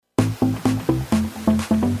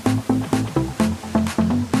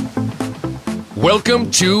Welcome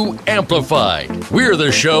to Amplified. We're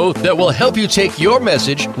the show that will help you take your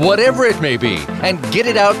message, whatever it may be, and get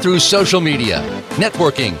it out through social media,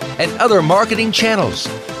 networking, and other marketing channels.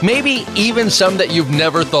 Maybe even some that you've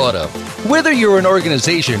never thought of. Whether you're an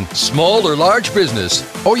organization, small or large business,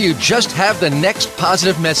 or you just have the next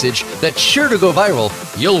positive message that's sure to go viral,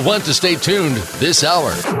 you'll want to stay tuned this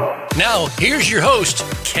hour. Now, here's your host,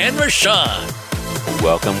 Ken Rochon.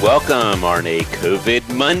 Welcome on a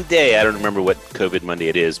COVID Monday. I don't remember what COVID Monday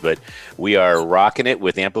it is, but we are rocking it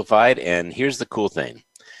with Amplified. And here's the cool thing.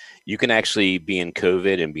 You can actually be in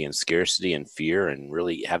COVID and be in scarcity and fear and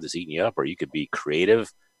really have this eating you up, or you could be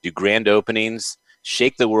creative, do grand openings,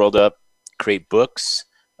 shake the world up, create books,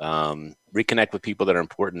 reconnect with people that are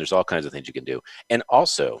important. There's all kinds of things you can do. And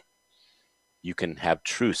also, you can have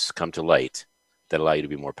truths come to light that allow you to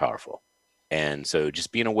be more powerful. And so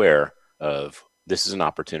just being aware of this is an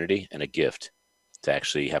opportunity and a gift to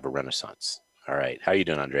actually have a renaissance. All right. How are you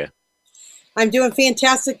doing, Andrea? I'm doing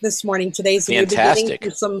fantastic this morning. Today's a new Fantastic. beginning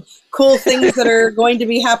for some cool things that are going to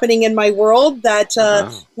be happening in my world that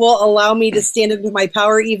will allow me to stand into my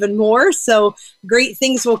power even more. So great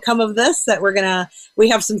things will come of this that we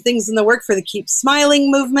have some things in the work for the Keep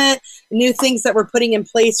Smiling movement, new things that we're putting in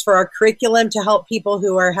place for our curriculum to help people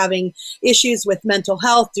who are having issues with mental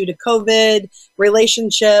health due to COVID,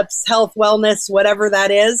 relationships, health, wellness, whatever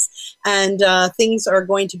that is. And things are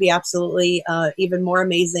going to be absolutely even more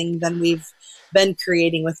amazing than we've been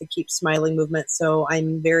creating with the Keep Smiling movement. So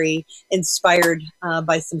I'm very inspired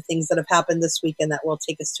by some things that have happened this weekend that will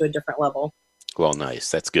take us to a different level. Well, nice.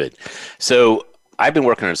 That's good. So I've been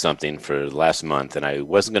working on something for the last month, and I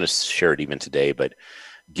wasn't going to share it even today, but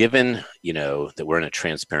given, that we're in a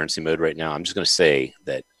transparency mode right now, I'm just going to say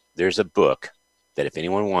that there's a book that if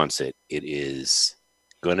anyone wants it, it is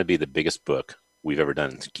going to be the biggest book we've ever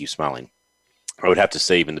done to Keep Smiling. I would have to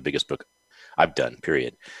say even the biggest book I've done,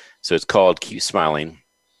 period. So it's called Keep Smiling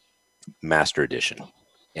Master Edition.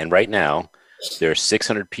 And right now, there are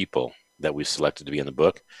 600 people that we've selected to be in the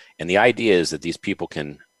book. And the idea is that these people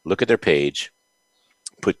can look at their page,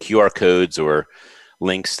 put QR codes or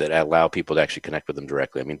links that allow people to actually connect with them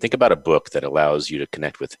directly. I mean, think about a book that allows you to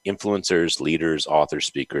connect with influencers, leaders, authors,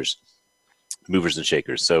 speakers, movers and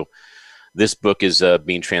shakers. So this book is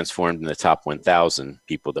being transformed in the top 1,000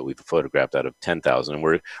 people that we've photographed out of 10,000. And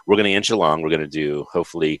we're going to inch along. We're going to do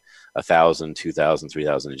hopefully 1,000, 2,000,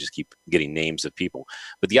 3,000, and just keep getting names of people.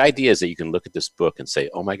 But the idea is that you can look at this book and say,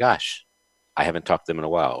 oh my gosh, I haven't talked to them in a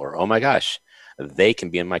while. Or, oh my gosh, they can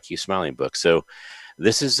be in my Keep Smiling book. So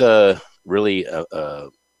this is really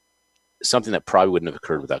something that probably wouldn't have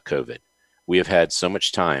occurred without COVID. We have had so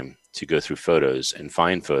much time to go through photos and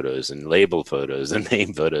find photos and label photos and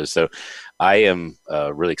name photos. So I am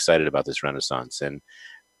really excited about this renaissance. And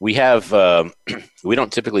we have, we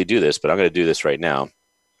don't typically do this, but I'm going to do this right now.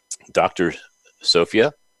 Dr. Sophie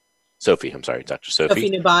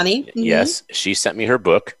Nubani. Mm-hmm. Yes, she sent me her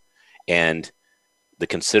book, and the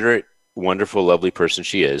considerate, wonderful, lovely person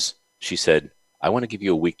she is, she said, I want to give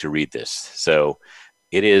you a week to read this. So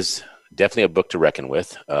it is definitely a book to reckon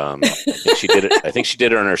with. I think she did it. I think she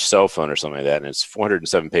did it on her cell phone or something like that, and it's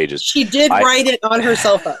 407 pages. She did write it on her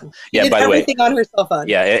cell phone. Yeah, by the way, everything on her cell phone.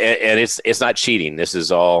 Yeah, and it's not cheating. This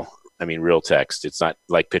is all, real text. It's not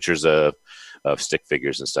like pictures of stick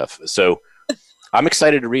figures and stuff. So I'm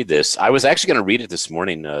excited to read this. I was actually going to read it this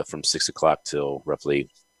morning from 6 o'clock till roughly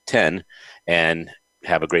 10, and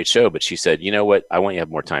have a great show. But she said, you know what? I want you to have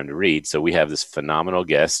more time to read. So we have this phenomenal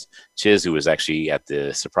guest, Chiz, who was actually at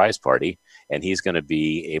the surprise party, and he's going to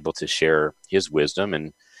be able to share his wisdom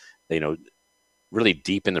and, really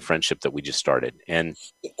deepen the friendship that we just started. And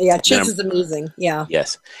yeah, Chiz is amazing. Yeah.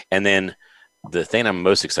 Yes. And then the thing I'm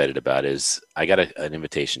most excited about is I got an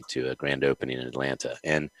invitation to a grand opening in Atlanta.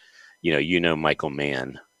 And, Michael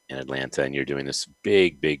Mann in Atlanta, and you're doing this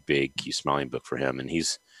big Keep Smiling book for him. And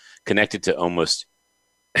he's connected to almost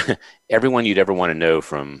everyone you'd ever want to know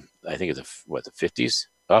from, I think it's the 50s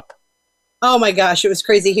up. Oh my gosh, it was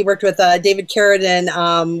crazy. He worked with David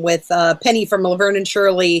Carradine, with Penny from Laverne and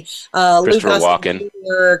Shirley, Christopher Walken.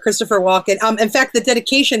 Christopher Walken. In fact, the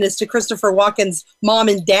dedication is to Christopher Walken's mom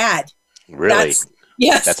and dad. Really?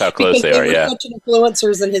 Yes. That's how close they are, yeah. Such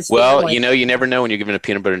influencers in his family. Well, you never know when you're giving a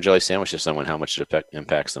peanut butter and jelly sandwich to someone how much it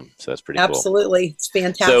impacts them. So that's pretty cool. Absolutely. It's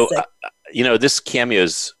fantastic. So, this cameo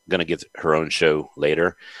is going to get her own show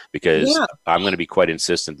later because I'm going to be quite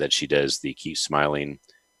insistent that she does the Keep Smiling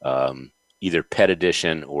either pet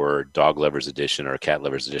edition or dog lovers edition or cat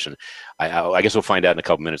lovers edition. I guess we'll find out in a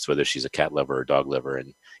couple minutes whether she's a cat lover or dog lover.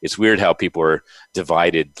 And it's weird how people are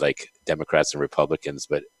divided, like Democrats and Republicans.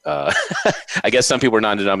 But I guess some people are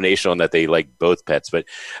non-denominational in that they like both pets. But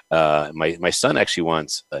my son actually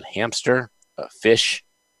wants a hamster, a fish,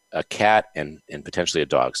 a cat, and potentially a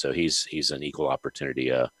dog. So he's an equal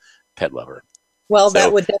opportunity pet lover. Well,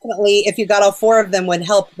 that would definitely, if you got all four of them, would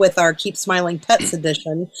help with our Keep Smiling Pets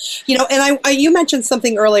edition. You know, and you mentioned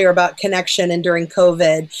something earlier about connection and during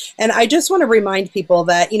COVID. And I just want to remind people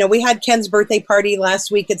that, you know, we had Ken's birthday party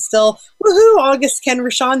last week. It's still, woohoo, August Ken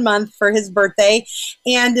Rochon month for his birthday.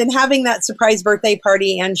 And in having that surprise birthday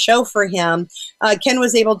party and show for him, Ken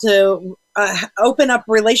was able to open up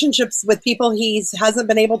relationships with people he hasn't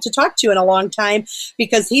been able to talk to in a long time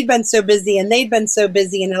because he'd been so busy and they'd been so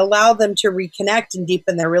busy, and it allowed them to reconnect and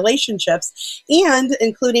deepen their relationships. And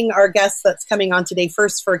including our guest that's coming on today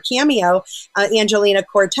first for Cameo, Angelina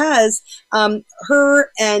Cortez, her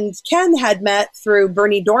and Ken had met through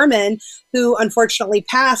Bernie Dorman, who unfortunately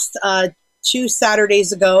passed 2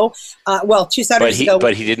 Saturdays ago. 2 Saturdays ago.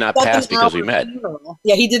 But he did not pass because we met. Funeral.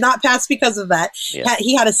 Yeah, he did not pass because of that. Yeah.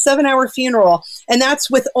 He had a 7-hour funeral, and that's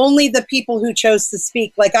with only the people who chose to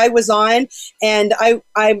speak. Like I was on, and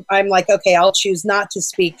I'm like, okay, I'll choose not to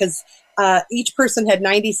speak because each person had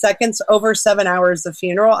 90 seconds over 7 hours of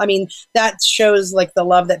funeral. I mean, that shows like the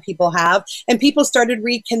love that people have, and people started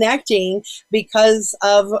reconnecting because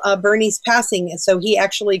of Bernie's passing. So he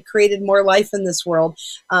actually created more life in this world,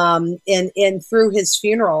 and through his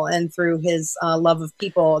funeral and through his love of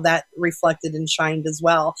people that reflected and shined as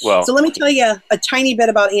well. So let me tell you a tiny bit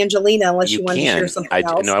about Angelina, unless you want to share something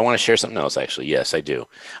else. No, I want to share something else, actually. Yes, I do.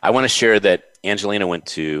 I want to share that Angelina went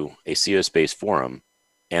to a CEO Space forum,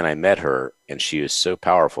 and I met her, and she is so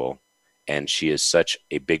powerful, and she is such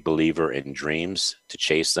a big believer in dreams, to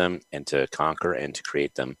chase them and to conquer and to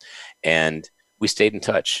create them. And we stayed in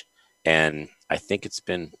touch. And I think it's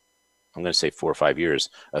been, I'm going to say 4 or 5 years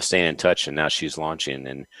of staying in touch, and now she's launching.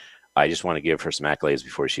 And I just want to give her some accolades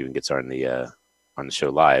before she even gets on the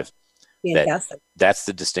show live. Fantastic. That's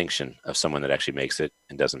the distinction of someone that actually makes it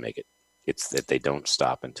and doesn't make it. It's that they don't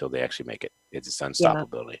stop until they actually make it. It's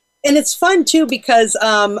unstoppability. Yeah. And it's fun, too, because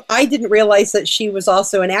I didn't realize that she was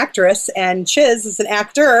also an actress, and Chiz is an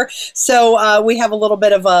actor. So we have a little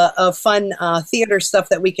bit of a fun theater stuff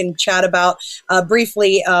that we can chat about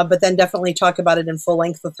briefly, but then definitely talk about it in full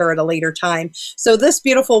length with her at a later time. So this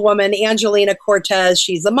beautiful woman, Angelina Cortez,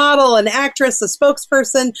 she's a model, an actress, a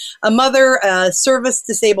spokesperson, a mother, a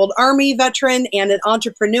service-disabled Army veteran, and an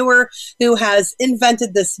entrepreneur who has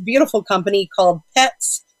invented this beautiful company called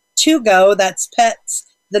Pets2Go. That's Pets,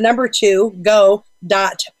 the number 2,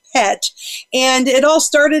 go.pet. And it all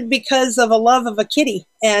started because of a love of a kitty.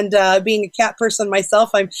 And being a cat person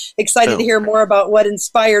myself, I'm excited to hear more about what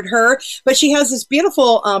inspired her. But she has this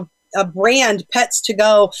beautiful a brand,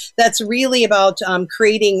 Pets2Go, that's really about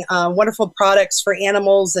creating wonderful products for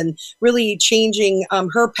animals and really changing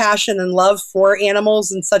her passion and love for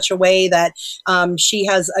animals in such a way that she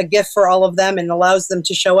has a gift for all of them and allows them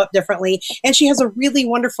to show up differently. And she has a really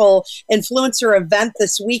wonderful influencer event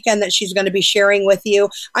this weekend that she's going to be sharing with you.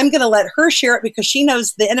 I'm going to let her share it because she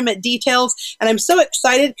knows the intimate details. And I'm so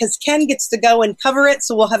excited because Ken gets to go and cover it.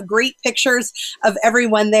 So we'll have great pictures of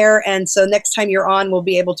everyone there. And so next time you're on, we'll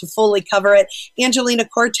be able to fully cover it. Angelina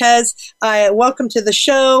Cortez, welcome to the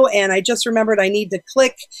show. And I just remembered I need to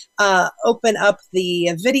open up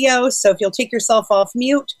the video. So if you'll take yourself off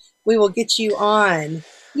mute, we will get you on.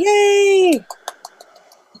 Yay!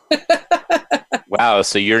 Wow.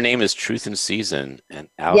 So your name is Truth in Season. And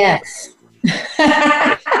yes.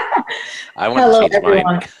 I want Hello, to change everyone.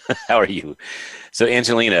 mine. How are you? So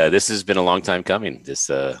Angelina, this has been a long time coming, this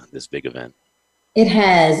big event. It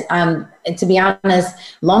has. To be honest,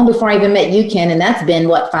 long before I even met you, Ken, and that's been,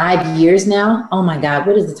 5 years now? Oh, my God.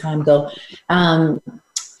 Where does the time go?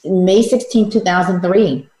 May 16,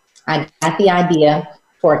 2003, I got the idea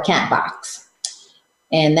for a cat box.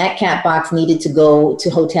 And that cat box needed to go to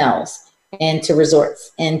hotels and to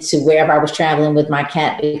resorts and to wherever I was traveling with my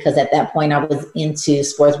cat, because at that point I was into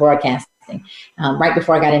sports broadcasting, right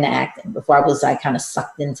before I got into acting, before I kind of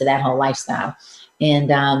sucked into that whole lifestyle. And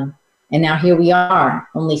now here we are,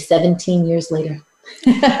 only 17 years later.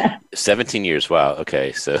 17 years. Wow.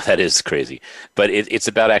 Okay. So that is crazy. But it's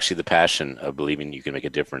about actually the passion of believing you can make a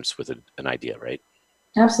difference with an idea, right?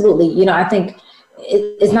 Absolutely. You know, I think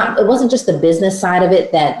it wasn't just the business side of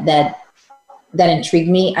it that intrigued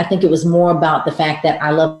me. I think it was more about the fact that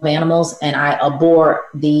I love animals and I abhor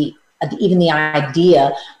the even the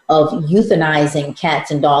idea of euthanizing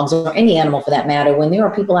cats and dogs, or any animal for that matter, when there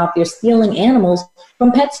are people out there stealing animals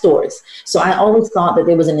from pet stores. So I always thought that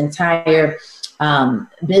there was an entire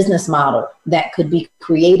business model that could be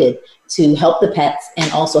created to help the pets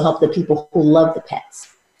and also help the people who love the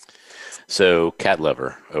pets. So cat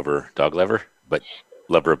lover over dog lover, but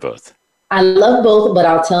lover of both. I love both, but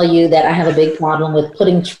I'll tell you that I have a big problem with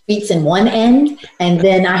putting treats in one end, and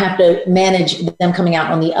then I have to manage them coming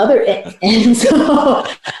out on the other end. So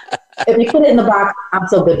if you put it in the box, I'm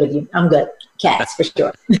so good with you. I'm good. Cats, for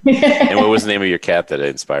sure. And what was the name of your cat that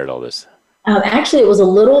inspired all this? Actually, it was a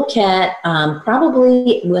little cat,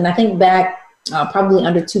 probably, when I think back, probably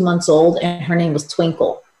under 2 months old, and her name was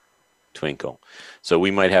Twinkle. Twinkle. So we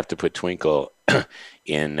might have to put Twinkle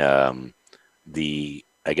in the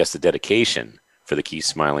dedication for the Keep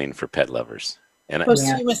Smiling for Pet Lovers. And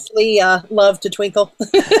posthumously love to Twinkle.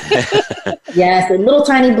 Yes, a little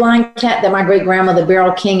tiny blind cat that my great grandmother,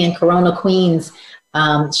 Beryl King in Corona, Queens.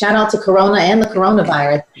 Shout out to Corona and the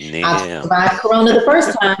coronavirus. I survived Corona the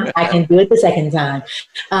first time. I can do it the second time.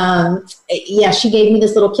 Yeah, she gave me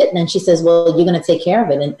this little kitten, and she says, well, you're going to take care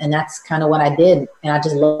of it. And that's kind of what I did. And I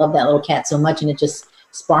just love that little cat so much. And it just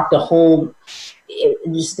sparked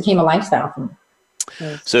it just became a lifestyle for me.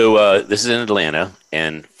 So this is in Atlanta,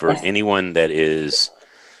 and for anyone that is,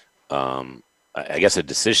 I guess, a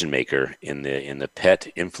decision maker in the pet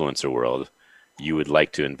influencer world, you would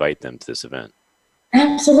like to invite them to this event.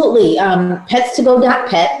 Absolutely.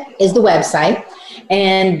 Pets2go.pet is the website,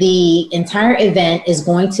 and the entire event is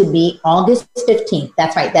going to be August 15th.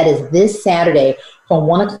 That's right. That is this Saturday from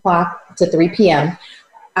 1 o'clock to 3 p.m.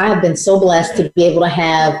 I have been so blessed to be able to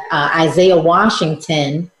have Isaiah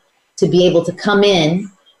Washington to be able to come in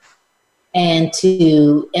and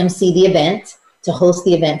to MC the event, to host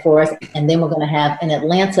the event for us. And then we're going to have an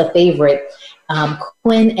Atlanta favorite,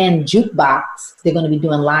 Quinn and Jukebox. They're going to be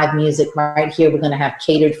doing live music right here. We're going to have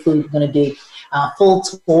catered food. We're going to do full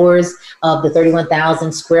tours of the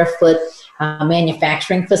 31,000 square foot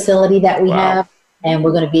manufacturing facility that we have. And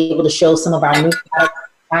we're going to be able to show some of our new products,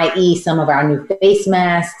 i.e. some of our new face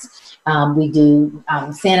masks. We do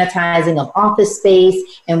sanitizing of office space,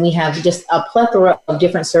 and we have just a plethora of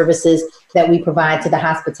different services that we provide to the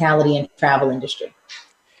hospitality and travel industry.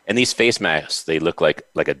 And these face masks, they look like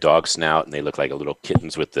a dog snout, and they look like little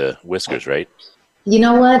kittens with the whiskers, right? You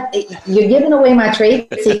know what? You're giving away my trade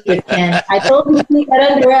secret, and I told you to keep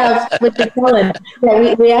that under wraps with the telling.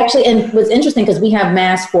 Yeah, we actually, and what's interesting, because we have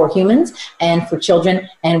masks for humans and for children,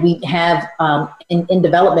 and we have in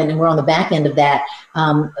development, and we're on the back end of that,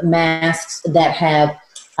 masks that have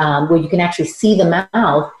where you can actually see the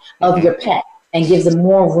mouth of your pet and gives them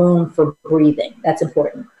more room for breathing. That's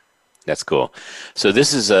important. That's cool. So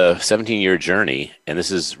this is a 17-year journey, and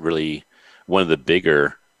this is really one of the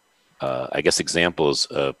bigger examples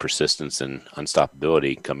of persistence and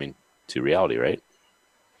unstoppability coming to reality, right?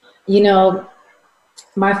 You know,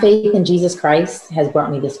 my faith in Jesus Christ has brought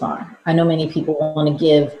me this far. I know many people want to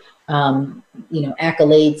give,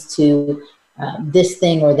 accolades to this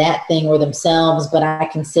thing or that thing or themselves, but I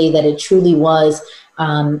can say that it truly was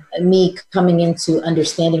me coming into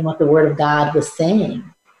understanding what the Word of God was saying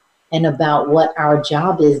and about what our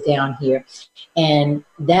job is down here. And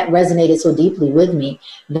that resonated so deeply with me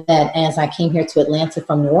that as I came here to Atlanta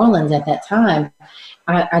from New Orleans at that time,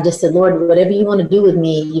 I just said, Lord, whatever you want to do with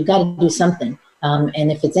me, you've got to do something.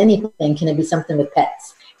 And if it's anything, can it be something with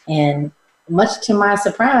pets? And much to my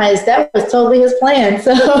surprise, that was totally his plan.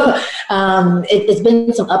 So it's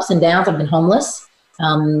been some ups and downs. I've been homeless.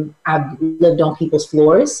 I've lived on people's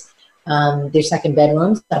floors. Their second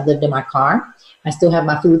bedrooms. I've lived in my car. I still have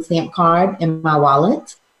my food stamp card in my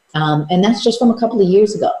wallet. And that's just from a couple of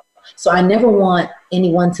years ago. So I never want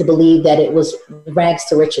anyone to believe that it was rags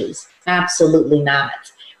to riches. Absolutely not.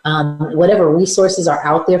 Whatever resources are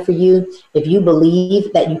out there for you, if you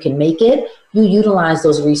believe that you can make it, you utilize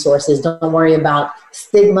those resources. Don't worry about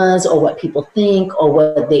stigmas or what people think or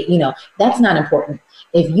what they, that's not important.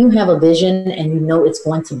 If you have a vision and you know it's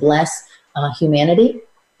going to bless humanity,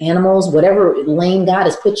 animals, whatever lane God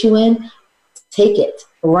has put you in, take it,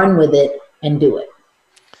 run with it, and do it.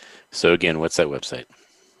 So again, what's that website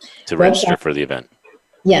to register for the event?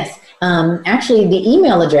 Yes. Actually, the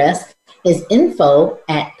email address is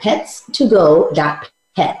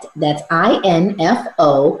info@pets2go.pet. That's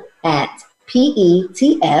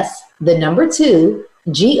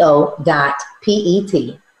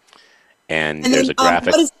info@pets2go.pet. And there's a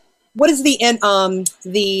graphic. What is the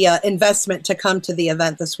investment to come to the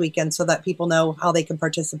event this weekend so that people know how they can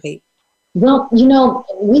participate? Well,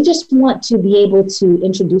 we just want to be able to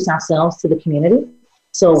introduce ourselves to the community.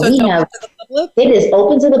 So we have, It is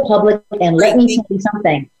open to the public. And let me tell you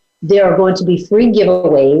something. There are going to be free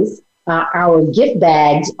giveaways. Our gift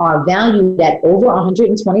bags are valued at over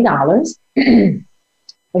 $120.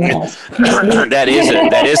 That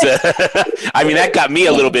is a I mean, that got me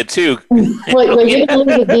a little bit too. Well, you're going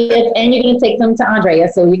to gift, and you're going to take them to Andrea,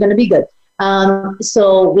 so you're going to be good.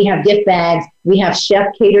 So we have gift bags. We have chef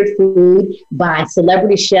catered food by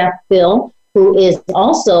celebrity chef Phil, who is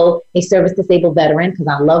also a service disabled veteran, because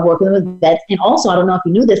I love working with vets. And also, I don't know if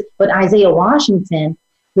you knew this, but Isaiah Washington,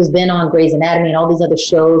 who's been on Grey's Anatomy and all these other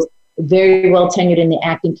shows, very well tenured in the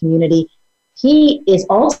acting community. He is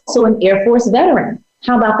also an Air Force veteran.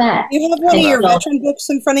 How about that? You have one of your veteran books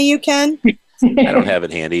in front of you, Ken? I don't have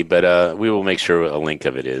it handy, but we will make sure a link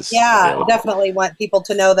of it is. Yeah, available. definitely want people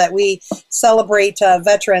to know that we celebrate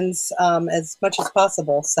veterans as much as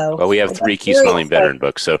possible. So, well, we have 3 Keep Smiling veteran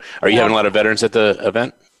books. So, are you having a lot of veterans at the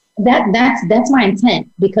event? That's my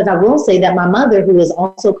intent, because I will say that my mother, who is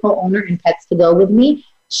also co-owner in Pets to Go with me,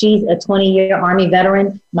 she's a 20-year Army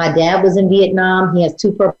veteran. My dad was in Vietnam. He has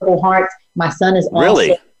 2 Purple Hearts. My son is also.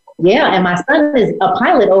 Really? Yeah, and my son is a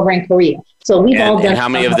pilot over in Korea. So we've all done. And how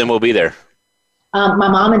many of them will be there? My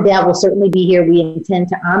mom and dad will certainly be here. We intend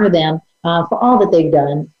to honor them for all that they've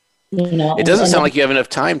done. You know, it doesn't sound like you have enough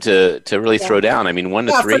time to really throw down. I mean, 1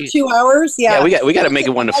 to 3. For 2 hours. Yeah, we got to make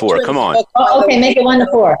it 1 to 4. Come on. Oh, okay, make it 1 to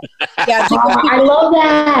 4. Yeah, I love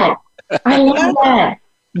that. I love that.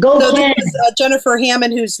 Go, Ken. Jennifer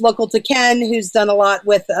Hammond, who's local to Ken, who's done a lot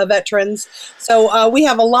with veterans. So we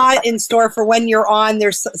have a lot in store for when you're on.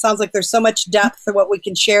 Sounds like there's so much depth of what we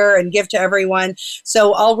can share and give to everyone.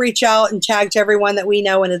 So I'll reach out and tag to everyone that we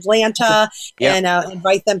know in Atlanta and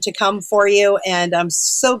invite them to come for you. And I'm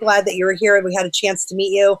so glad that you were here and we had a chance to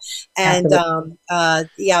meet you. And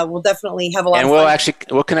we'll definitely have a lot of fun.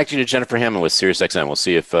 And we'll connect you to Jennifer Hammond with SiriusXM. We'll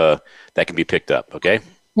see if that can be picked up. Okay.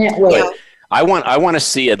 Yeah. Well, I want to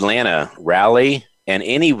see Atlanta rally, and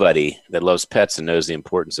anybody that loves pets and knows the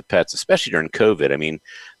importance of pets, especially during COVID. I mean,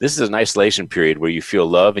 this is an isolation period where you feel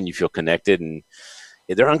love and you feel connected, and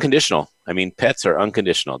they're unconditional. I mean, pets are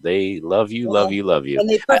unconditional. They love you, love you, love you. And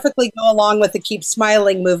they perfectly go along with the Keep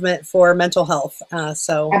Smiling movement for mental health.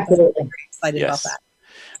 So absolutely. I'm very excited about that.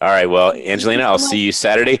 All right. Well, Angelina, I'll see you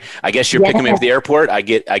Saturday. I guess you're picking me up at the airport. I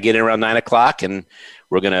get in around 9:00, and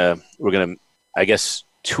we're gonna I guess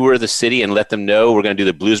tour the city and let them know we're going to do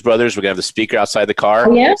the Blues Brothers. We're going to have the speaker outside the car.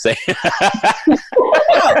 Oh, yeah?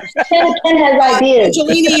 Ken has ideas.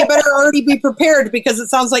 Angelina, you better already be prepared, because it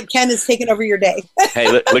sounds like Ken is taking over your day. Hey,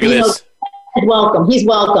 look at this. Welcome. He's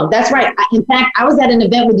welcome. That's right. In fact, I was at an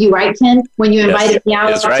event with you, right, Ken, when you invited me out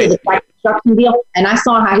to the construction deal, and I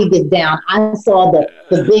saw how he gets down. I saw the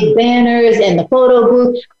big banners and the photo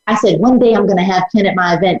booth. I said, one day I'm going to have Ken at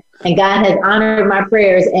my event, and God has honored my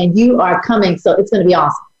prayers, and you are coming, so it's going to be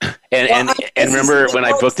awesome. And remember when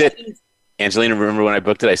I booked it, Angelina, remember when I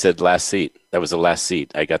booked it, I said last seat. That was the last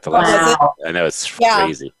seat. I got the last seat. I know, it's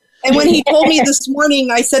crazy. And when he told me this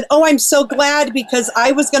morning, I said, I'm so glad, because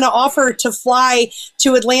I was going to offer to fly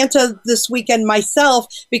to Atlanta this weekend myself,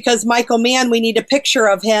 because Michael Mann, we need a picture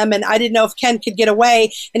of him. And I didn't know if Ken could get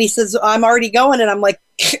away. And he says, I'm already going. And I'm like,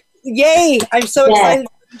 yay. I'm so excited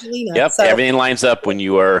for Angelina. Yep. So everything lines up when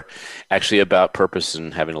you are actually about purpose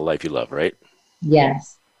and having a life you love, right?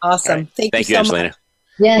 Yes. Awesome. Right. Thank you so Angelina. much.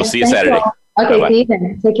 Yes, we'll see you Saturday. Okay, see you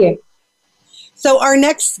then. Take care. So our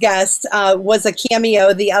next guest was a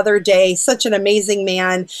cameo the other day. Such an amazing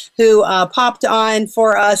man who popped on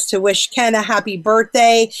for us to wish Ken a happy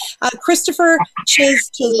birthday. Christopher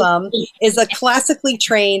Chisholm is a classically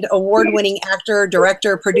trained, award-winning actor,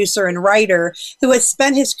 director, producer, and writer who has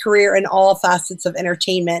spent his career in all facets of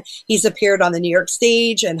entertainment. He's appeared on the New York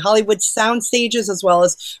stage and Hollywood sound stages, as well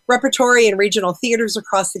as repertory and regional theaters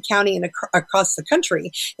across the county and across the country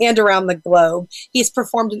and around the globe. He's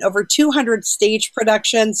performed in over 200 stage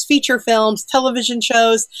productions, feature films, television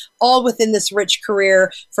shows, all within this rich career,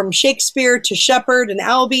 from Shakespeare to Shepard and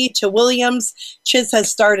Albee to Williams. Chiz has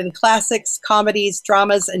starred in classics, comedies,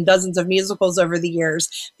 dramas, and dozens of musicals over the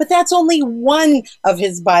years. But that's only one of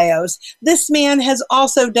his bios. This man has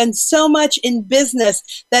also done so much in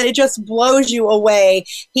business that it just blows you away.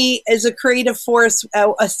 He is a creative force,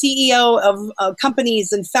 a CEO of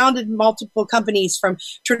companies, and founded multiple companies, from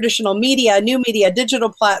traditional media, new media,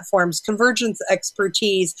 digital platforms, convergence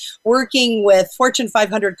expertise, working with Fortune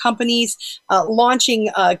 500 companies, launching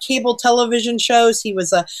cable television shows. He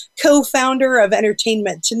was a co-founder of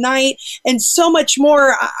Entertainment Tonight, and so much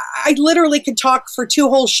more. I literally could talk for 2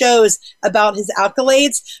 whole shows about his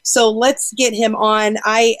accolades. So let's get him on.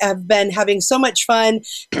 I have been having so much fun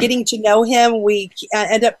getting to know him. We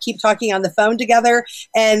end up keep talking on the phone together,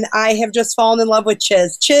 and I have just fallen in love with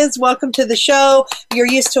Chiz. Chiz, welcome to the show. You're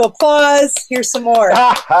used to applause. Here's some more.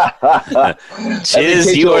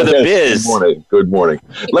 Chiz, you are the biz. Good morning.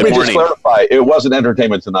 Let me just clarify. It wasn't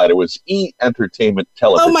Entertainment Tonight. It was Entertainment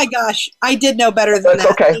Television. Oh my gosh. I did know better than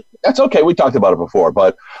that. Okay. That's okay. We talked about it before,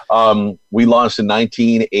 but we launched in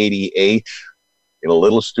 1988 in a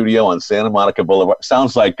little studio on Santa Monica Boulevard.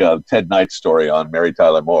 Sounds like a Ted Knight story on Mary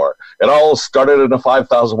Tyler Moore. It all started at a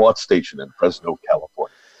 5,000-watt station in Fresno,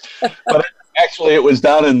 California. But actually, it was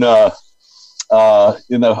down in the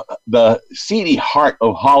seedy heart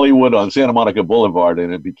of Hollywood on Santa Monica Boulevard,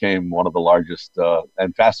 and it became one of the largest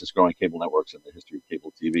and fastest growing cable networks in the history of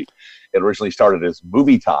cable TV. It originally started as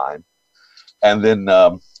Movie Time, and then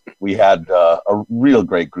we had a real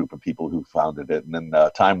great group of people who founded it, and then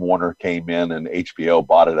Time Warner came in and HBO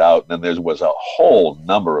bought it out, and then there was a whole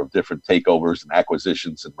number of different takeovers and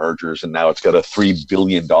acquisitions and mergers, and now it's got a $3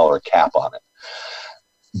 billion cap on it.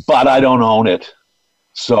 But I don't own it,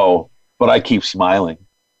 but I keep smiling.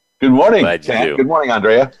 Good morning, Sam. Good morning,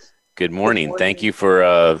 Andrea. Good morning. Thank you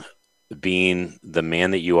for being the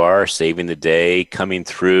man that you are, saving the day, coming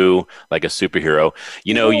through like a superhero.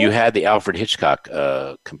 You know, you had the Alfred Hitchcock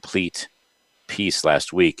complete piece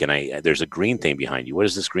last week, and there's a green thing behind you. What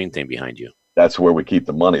is this green thing behind you? That's where we keep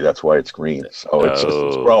the money. That's why it's green. So it's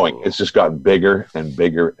growing. It's just gotten bigger and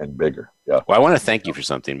bigger and bigger. Yeah. Well, I want to thank you for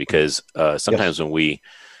something, because sometimes when we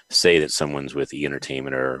say that someone's with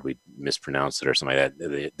E-Entertainment or we mispronounce it or something like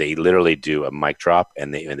that, they literally do a mic drop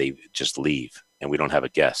and they just leave, and we don't have a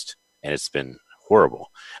guest. And it's been horrible.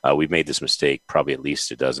 We've made this mistake probably at least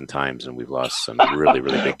a dozen times, and we've lost some really,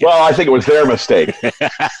 really big guests. Well, I think it was their mistake.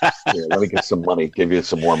 Here, let me get some money, give you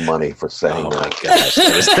some more money for saying that. My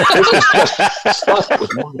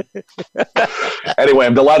gosh. Anyway,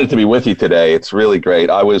 I'm delighted to be with you today. It's really great.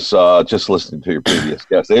 I was just listening to your previous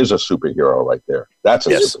guest. There's a superhero right there. That's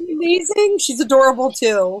amazing. She's adorable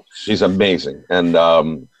too. She's amazing.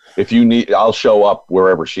 And if you need, I'll show up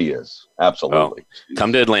wherever she is. Absolutely. Well,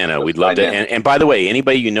 come to Atlanta. We'd love to. And by the way,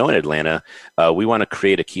 anybody you know in Atlanta, we want to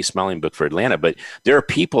create a Keep Smiling book for Atlanta. But there are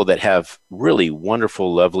people that have really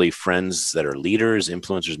wonderful, lovely friends that are leaders,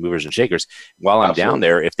 influencers, movers, and shakers. While I'm down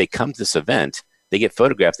there, if they come to this event, they get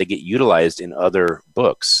photographed, they get utilized in other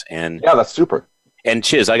books. And yeah, that's super. And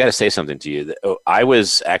Chiz, I got to say something to you. I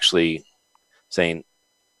was actually saying,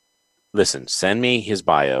 listen, send me his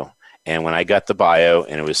bio. And when I got the bio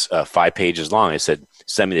and it was 5 pages long, I said,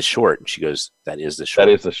 send me the short. And she goes, that is the short.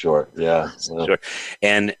 That is the short. Yeah. Short.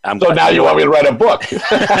 And so now you want me to write a book.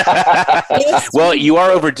 Well, you are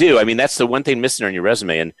overdue. I mean, that's the one thing missing on your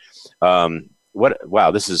resume. And wow,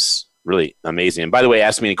 this is really amazing. And by the way,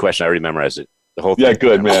 ask me any question. I already memorized it. The whole thing. Yeah,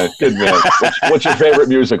 good man. Good man. What's your favorite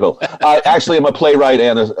musical? Actually, I'm a playwright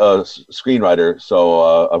and a screenwriter.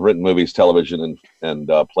 So I've written movies, television, and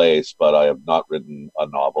plays, but I have not written a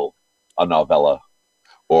novel, a novella,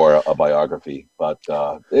 or a biography. But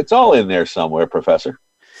it's all in there somewhere, Professor.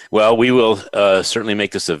 Well, we will certainly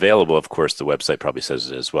make this available. Of course, the website probably says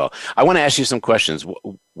it as well. I want to ask you some questions.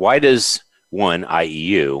 Why does one, i.e.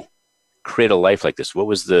 you, create a life like this? What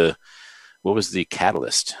was the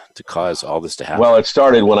catalyst to cause all this to happen? Well, it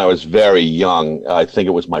started when I was very young. I think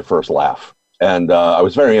it was my first laugh. And I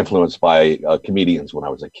was very influenced by comedians when I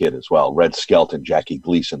was a kid as well. Red Skelton, Jackie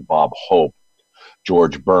Gleason, Bob Hope,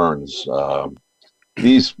 George Burns.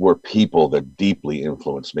 These were people that deeply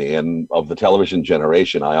influenced me. And of the television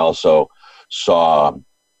generation, I also saw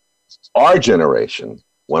our generation.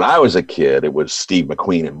 When I was a kid, it was Steve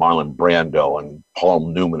McQueen and Marlon Brando and Paul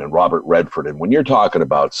Newman and Robert Redford. And when you're talking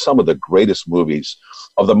about some of the greatest movies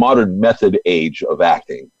of the modern method age of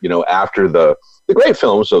acting, you know, after the great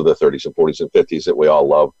films of the 30s and 40s and 50s that we all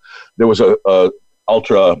love, there was a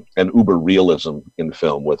ultra and uber realism in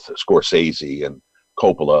film with Scorsese and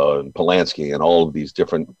Coppola and Polanski and all of these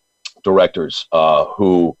different directors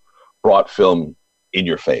who brought film in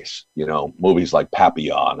your face, you know, movies like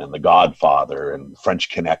Papillon and The Godfather and French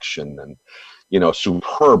Connection and, you know,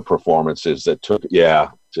 superb performances that took,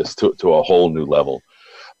 just to a whole new level.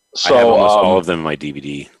 So I have almost all of them in my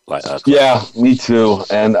DVD. Yeah, me too.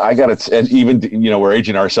 And I got it. And even, you know, we're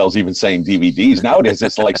aging ourselves even saying DVDs. Nowadays,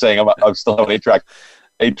 it's like saying I'm still have an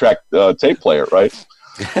 8-track tape player, right?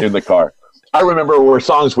 In the car. I remember where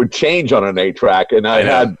songs would change on an 8-track, and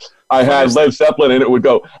I I had Led Zeppelin, and it would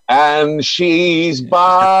go, and she's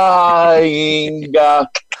buying a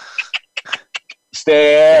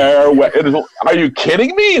Stairway. Are you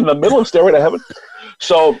kidding me? In the middle of Stairway to Heaven?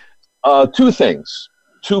 So, two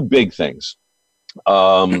big things.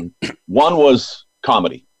 One was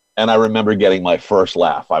comedy. And I remember getting my first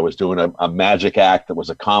laugh. I was doing a magic act that was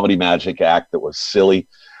a comedy magic act that was silly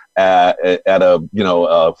at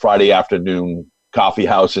a Friday afternoon coffee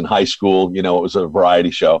house in high school. It was a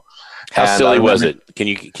variety show. How silly was it? Can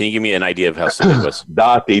you give me an idea of how silly it was?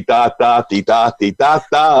 Da di da da di da di da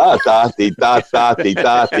da da di da da di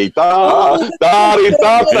da di da da di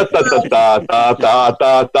da da da da da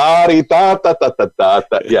da da di da da da da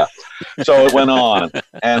da. Yeah. So it went on,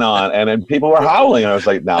 and then people were howling. And I was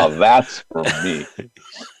like, now that's for me.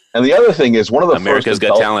 And the other thing is, one of the America's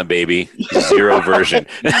Got Talent, baby. Zero version.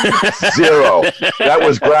 Zero. That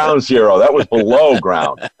was ground zero. That was below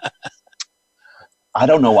ground. I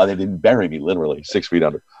don't know why they didn't bury me literally 6 feet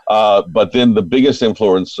under. But then the biggest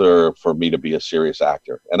influencer for me to be a serious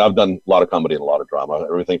actor, and I've done a lot of comedy and a lot of drama,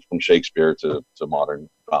 everything from Shakespeare to modern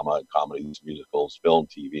drama and comedies, musicals, film,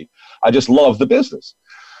 TV. I just love the business.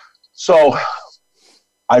 So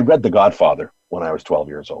I read The Godfather when I was 12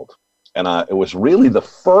 years old. And it was really the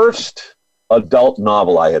first adult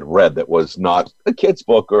novel I had read that was not a kid's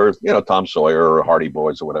book or, Tom Sawyer or Hardy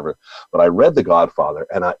Boys or whatever. But I read The Godfather,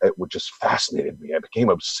 and it just fascinated me. I became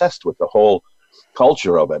obsessed with the whole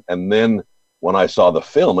culture of it. And then when I saw the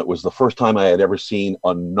film, it was the first time I had ever seen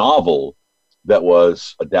a novel that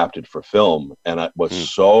was adapted for film. And it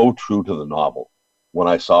was so true to the novel when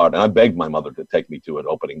I saw it. And I begged my mother to take me to it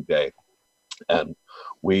opening day. And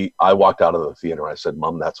I walked out of the theater and I said,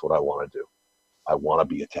 Mom, that's what I want to do. I want to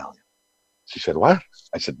be Italian. She said, what?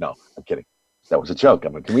 I said, no, I'm kidding. That was a joke.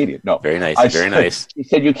 I'm a comedian. No. Very nice. Nice. She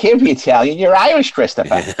said, you can't be Italian. You're Irish,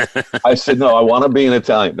 Christopher. I said, no, I want to be an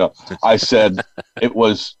Italian. No. I said, it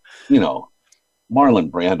was, Marlon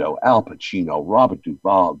Brando, Al Pacino, Robert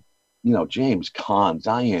Duvall, James Caan,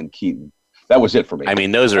 Diane Keaton. That was it for me. I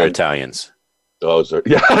mean, those are Italians. Those are,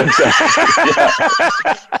 yeah, exactly.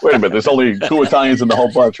 Yeah. Wait a minute, there's only 2 Italians in the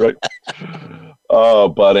whole bunch, right?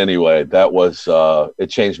 But anyway, that was, it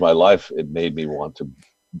changed my life. It made me want to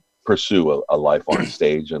pursue a life on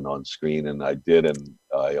stage and on screen, and I did. And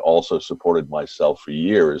I also supported myself for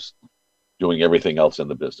years doing everything else in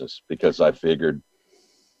the business, because I figured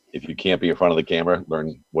if you can't be in front of the camera,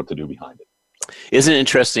 learn what to do behind it. Isn't it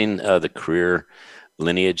interesting, the career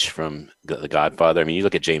lineage from The Godfather? I mean, you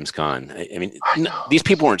look at James Caan. I mean, these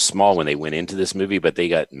people weren't small when they went into this movie, but they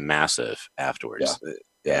got massive afterwards.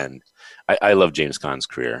 Yeah. And I love James Caan's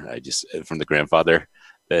career. From The Grandfather.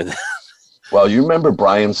 Well, you remember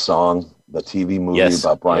Brian's Song, the TV movie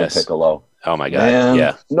about Brian Piccolo? Oh my God! Man,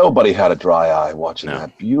 yeah. Nobody had a dry eye watching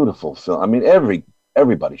that beautiful film. I mean,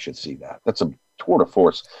 everybody should see that. That's a tour de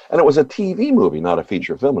force, and it was a TV movie, not a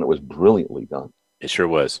feature film, and it was brilliantly done. It sure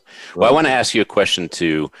was. Well, I want to ask you a question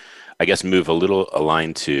to, I guess, move a little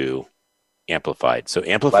aligned to Amplified. So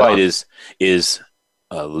Amplified is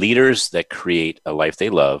leaders that create a life they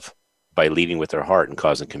love by leading with their heart and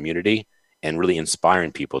causing community and really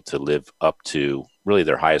inspiring people to live up to really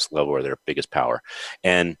their highest level or their biggest power.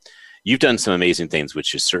 And you've done some amazing things,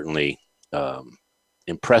 which is certainly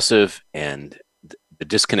impressive. And the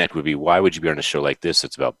disconnect would be, why would you be on a show like this?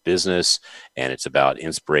 It's about business and it's about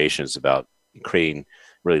inspiration. It's about creating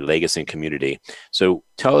really legacy and community. So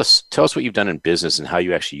tell us what you've done in business and how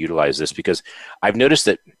you actually utilize this, because I've noticed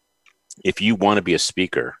that if you want to be a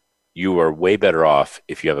speaker, you are way better off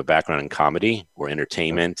if you have a background in comedy or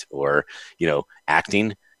entertainment or,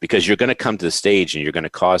 acting, because you're going to come to the stage and you're going to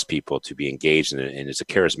cause people to be engaged in it. And it's a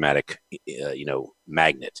charismatic,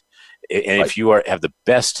 magnet. And if you have the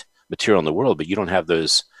best material in the world, but you don't have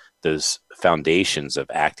those foundations of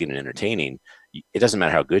acting and entertaining, it doesn't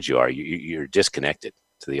matter how good you are. You're disconnected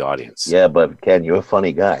to the audience. Yeah, but Ken, you're a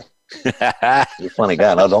funny guy. You're a funny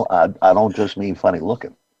guy. And I don't just mean funny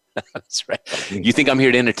looking. That's right. You think I'm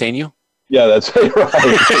here to entertain you? Yeah, that's right.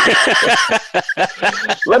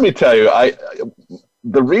 Let me tell you,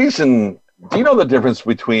 do you know the difference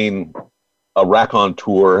between a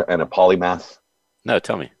raconteur and a polymath? No,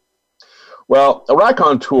 tell me. Well, a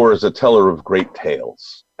raconteur is a teller of great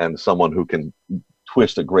tales and someone who can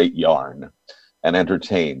twist a great yarn and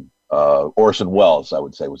entertain. Orson Welles, I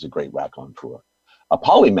would say, was a great raconteur. A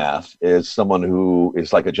polymath is someone who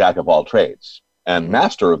is like a jack of all trades and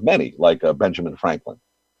master of many, like Benjamin Franklin.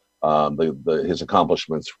 His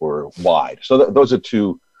accomplishments were wide. So those are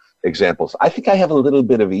two examples. I think I have a little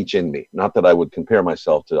bit of each in me. Not that I would compare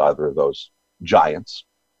myself to either of those giants,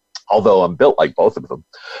 although I'm built like both of them.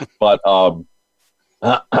 But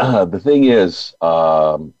the thing is,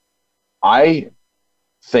 I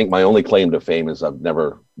think my only claim to fame is I've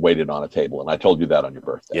never waited on a table. And I told you that on your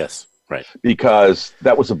birthday. Yes. Right. Because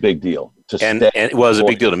that was a big deal. And it was a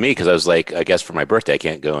big deal to me because I was like, I guess for my birthday, I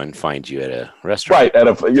can't go and find you at a restaurant. Right.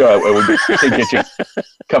 It would be to get you a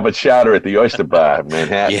cup of chowder at the Oyster Bar in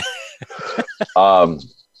Manhattan. Yeah.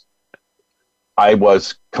 I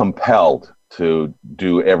was compelled to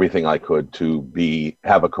do everything I could to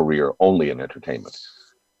have a career only in entertainment.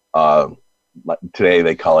 Today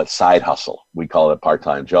they call it side hustle. We call it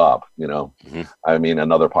part-time job, Mm-hmm. I mean,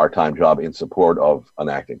 another part-time job in support of an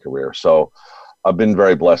acting career. So I've been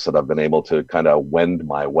very blessed that I've been able to kind of wend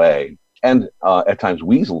my way and at times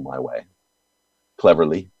weasel my way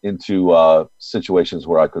cleverly into situations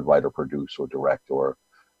where I could write or produce or direct or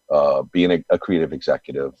being a creative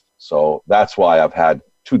executive. So that's why I've had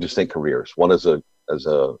two distinct careers. One as an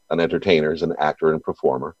entertainer, as an actor and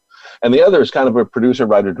performer. And the other is kind of a producer,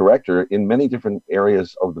 writer, director in many different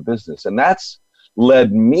areas of the business. And that's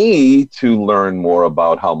led me to learn more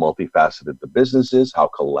about how multifaceted the business is,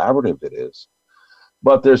 how collaborative it is.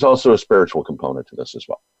 But there's also a spiritual component to this as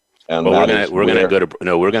well. And well, we're gonna go to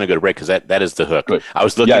break because that is the hook. Good. I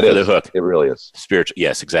was looking for the hook. It really is spiritual.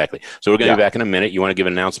 Yes, exactly. So we're gonna be back in a minute. You want to give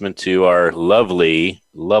an announcement to our lovely,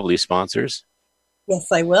 lovely sponsors?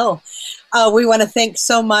 Yes, I will. We want to thank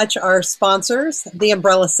so much our sponsors, the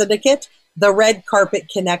Umbrella Syndicate, the Red Carpet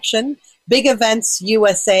Connection, Big Events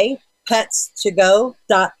USA,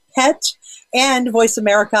 Pets2Go.pet, and Voice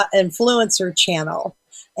America Influencer Channel.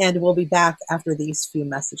 And we'll be back after these few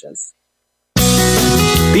messages.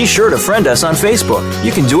 Be sure to friend us on Facebook.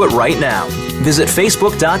 You can do it right now. Visit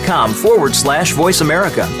facebook.com/Voice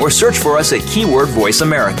America or search for us at keyword Voice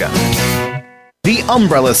America. The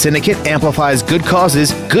Umbrella Syndicate amplifies good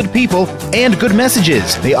causes, good people, and good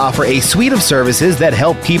messages. They offer a suite of services that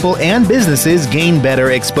help people and businesses gain better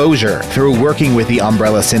exposure. Through working with the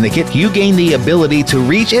Umbrella Syndicate, you gain the ability to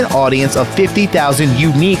reach an audience of 50,000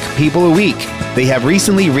 unique people a week. They have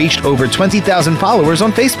recently reached over 20,000 followers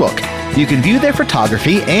on Facebook. You can view their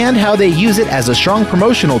photography and how they use it as a strong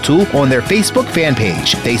promotional tool on their Facebook fan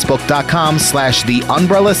page, facebook.com/The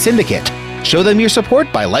Umbrella Syndicate. Show them your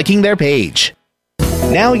support by liking their page.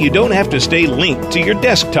 Now you don't have to stay linked to your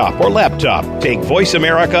desktop or laptop. Take Voice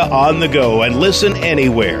America on the go and listen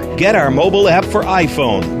anywhere. Get our mobile app for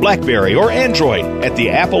iPhone, BlackBerry, or Android at the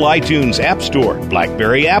Apple iTunes App Store,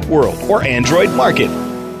 BlackBerry App World, or Android Market.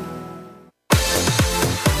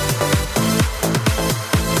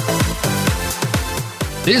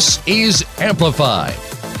 This is Amplified.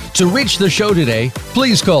 To reach the show today,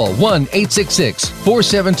 please call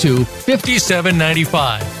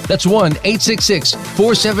 1-866-472-5795. That's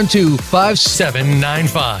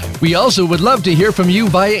 1-866-472-5795. We also would love to hear from you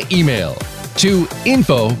via email to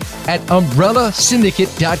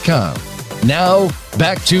info@umbrellasyndicate.com. Now,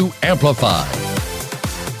 back to Amplified.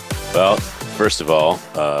 Well, first of all,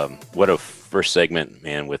 what a first segment,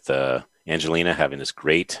 man, with Angelina having this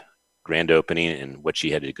great grand opening and what she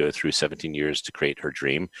had to go through 17 years to create her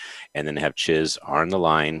dream, and then have Chiz on the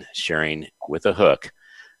line sharing with a hook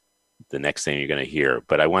the next thing you're going to hear.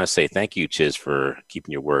 But I want to say thank you, Chiz, for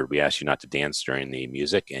keeping your word. We asked you not to dance during the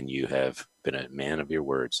music, and you have been a man of your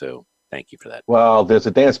word. So thank you for that. Well, there's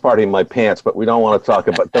a dance party in my pants, but we don't want to talk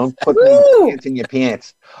about. Don't put pants in your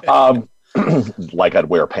pants. Like I'd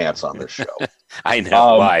wear pants on this show. I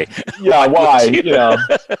know why. Yeah, why?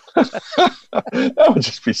 That would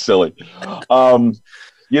just be silly. I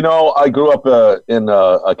grew up in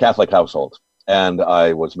a Catholic household, and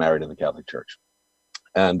I was married in the Catholic Church,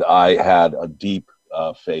 and I had a deep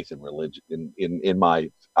faith in religion.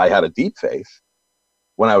 I had a deep faith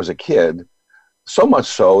when I was a kid, so much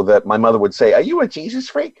so that my mother would say, "Are you a Jesus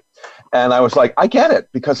freak?" And I was like, I get it,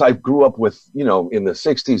 because I grew up with, in the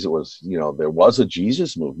 60s, it was, there was a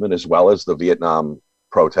Jesus movement, as well as the Vietnam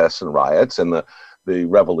protests and riots, and the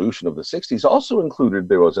revolution of the 60s also included,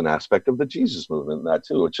 there was an aspect of the Jesus movement in that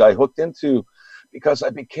too, which I hooked into because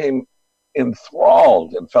I became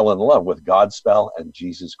enthralled and fell in love with Godspell and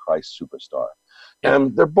Jesus Christ Superstar. Yeah.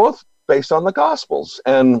 And they're both based on the Gospels.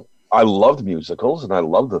 And I loved musicals and I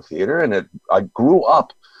loved the theater, and I grew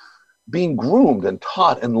up being groomed and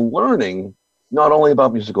taught and learning not only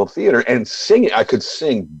about musical theater and singing. I could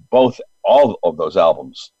sing all of those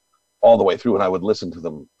albums all the way through, and I would listen to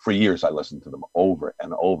them for years. I listened to them over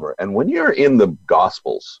and over. And when you're in the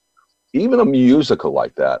Gospels, even a musical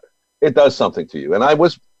like that, it does something to you. And I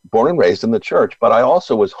was born and raised in the church, but I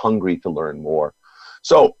also was hungry to learn more.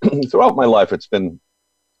 So throughout my life, it's been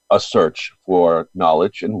a search for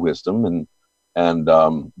knowledge and wisdom, and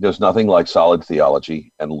there's nothing like solid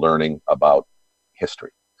theology and learning about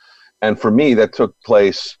history. And for me, that took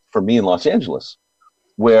place in Los Angeles,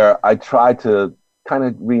 where I tried to kind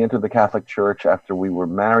of re-enter the Catholic Church after we were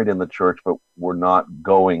married in the church, but were not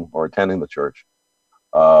going or attending the church.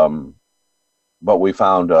 But we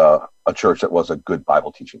found a church that was a good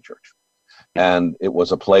Bible teaching church. And it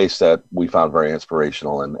was a place that we found very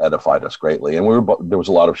inspirational and edified us greatly. And there was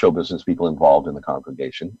a lot of show business people involved in the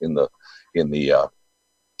congregation, in the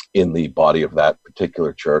body of that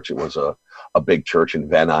particular church. It was a big church in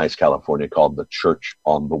Van Nuys, California, called the Church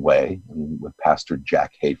on the Way, with Pastor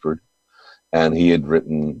Jack Hayford. And he had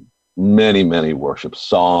written many, many worship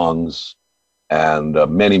songs and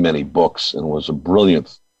many, many books, and was a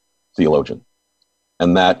brilliant theologian.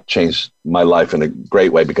 And that changed my life in a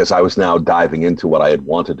great way, because I was now diving into what I had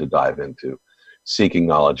wanted to dive into, seeking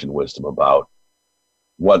knowledge and wisdom about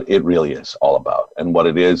what it really is all about. And what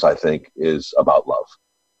it is, I think, is about love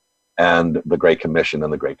and the Great Commission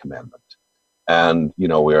and the Great Commandment. And,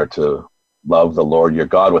 we are to love the Lord your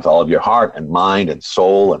God with all of your heart and mind and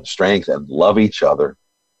soul and strength, and love each other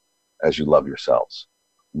as you love yourselves.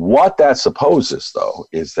 What that supposes, though,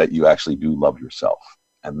 is that you actually do love yourself.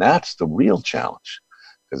 And that's the real challenge,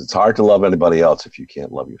 because it's hard to love anybody else if you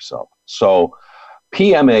can't love yourself. So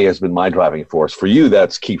PMA has been my driving force. For you,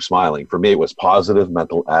 that's keep smiling. For me, it was positive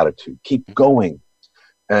mental attitude. Keep going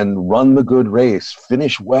and run the good race.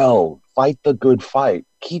 Finish well. Fight the good fight.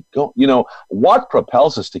 Keep going. What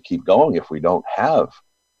propels us to keep going if we don't have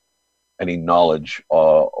any knowledge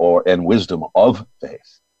and wisdom of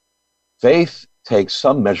faith? Faith takes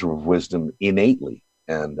some measure of wisdom innately.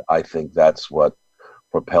 And I think that's what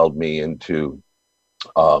propelled me into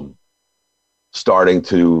starting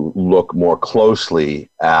to look more closely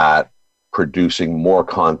at producing more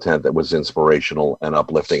content that was inspirational and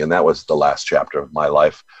uplifting. And that was the last chapter of my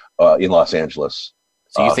life in Los Angeles.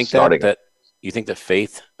 So you think that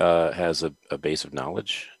faith has a base of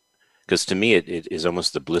knowledge? Because to me, it is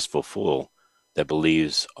almost the blissful fool that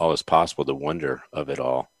believes all is possible, the wonder of it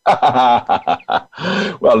all.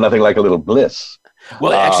 Well, nothing like a little bliss.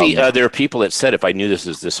 Well, actually, there are people that said, if I knew this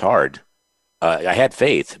was this hard, I had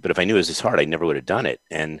faith, but if I knew it was this hard, I never would have done it.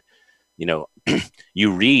 And,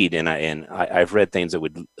 you read, and I've read things that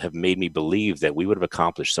would have made me believe that we would have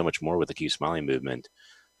accomplished so much more with the Keep Smiling movement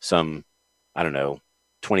some,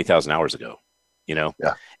 20,000 hours ago, Yeah.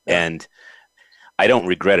 And I don't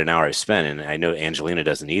regret an hour I spent, and I know Angelina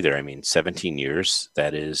doesn't either. 17 years,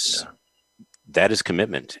 that is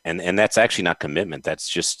commitment. And that's actually not commitment. That's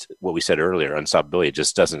just what we said earlier, unstoppability. It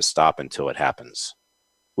just doesn't stop until it happens,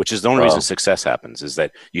 which is the only reason success happens, is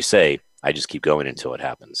that you say, I just keep going until it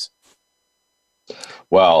happens.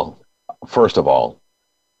 Well, first of all,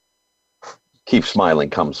 keep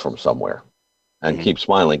smiling comes from somewhere. And keep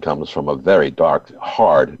smiling comes from a very dark,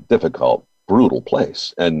 hard, difficult, brutal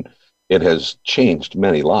place. And it has changed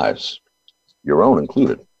many lives, your own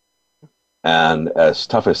included. And as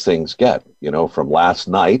tough as things get, from last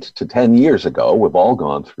night to 10 years ago, we've all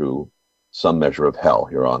gone through some measure of hell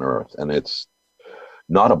here on earth. And it's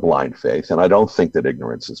not a blind faith. And I don't think that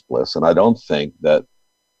ignorance is bliss. And I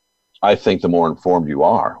think the more informed you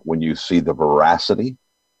are when you see the veracity,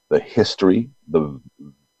 the history, the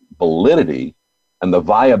validity, and the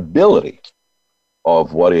viability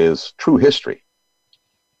of what is true history,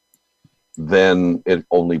 then it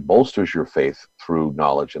only bolsters your faith through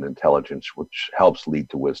knowledge and intelligence, which helps lead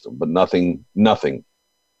to wisdom. But nothing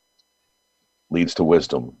leads to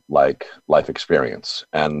wisdom like life experience.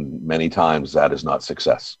 And many times that is not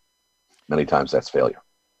success. Many times that's failure.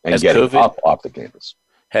 And getting up off the campus.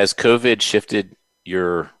 Has COVID shifted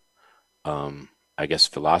your,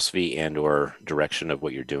 philosophy and or direction of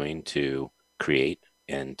what you're doing to create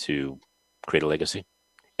and to create a legacy?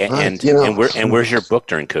 And where's your book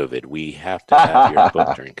during COVID? We have to have your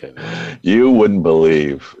book during COVID. You wouldn't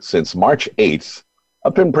believe, since March 8th,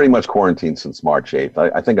 I've been pretty much quarantined since March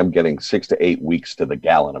 8th. I think I'm getting 6 to 8 weeks to the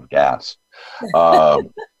gallon of gas.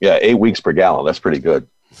 8 weeks per gallon. That's pretty good.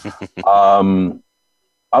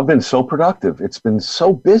 I've been so productive. It's been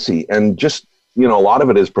so busy, and just, a lot of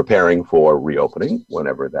it is preparing for reopening,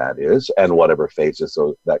 whenever that is, and whatever phases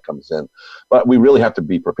that comes in. But we really have to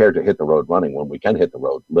be prepared to hit the road running when we can hit the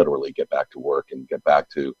road, literally get back to work and get back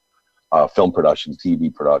to film production,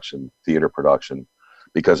 TV production, theater production,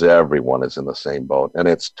 because everyone is in the same boat. And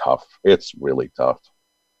it's tough. It's really tough.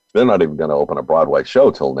 They're not even going to open a Broadway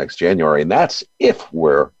show till next January. And that's if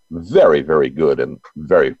we're very, very good and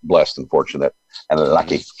very blessed and fortunate and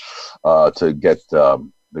lucky to get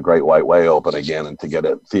the Great White Way open again, and to get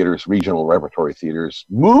it theaters, regional repertory theaters,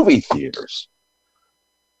 movie theaters,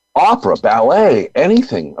 opera, ballet,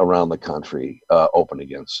 anything around the country open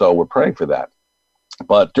again. So we're praying for that.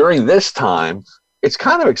 But during this time, it's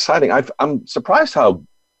kind of exciting. I'm surprised how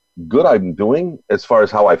good I'm doing as far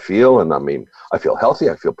as how I feel. And I mean, I feel healthy,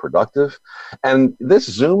 I feel productive. And this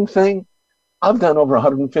Zoom thing, I've done over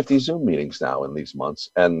 150 Zoom meetings now in these months.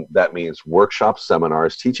 And that means workshops,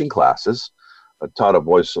 seminars, teaching classes. I taught a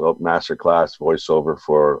voice master class, voiceover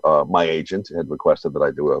for my agent had requested that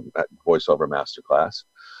I do a voiceover master class.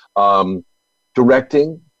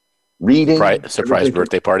 Directing, reading. Surprise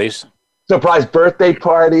birthday parties. Surprise birthday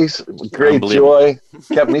parties. Great joy.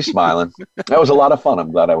 Kept me smiling. That was a lot of fun.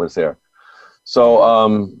 I'm glad I was there. So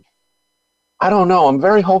I don't know. I'm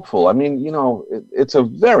very hopeful. I mean, it's a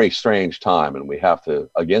very strange time, and we got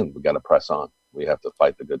to press on. We have to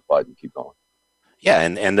fight the good fight and keep going. Yeah,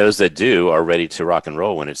 and those that do are ready to rock and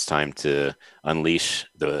roll when it's time to unleash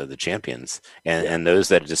the champions. And those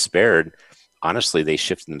that despaired, honestly, they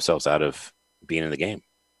shifted themselves out of being in the game.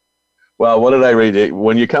 Well, what did I read?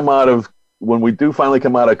 When we do finally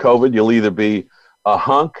come out of COVID, you'll either be a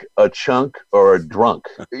hunk, a chunk, or a drunk.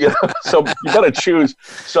 So you got to choose.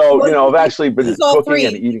 So I've actually been cooking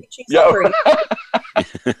and eating.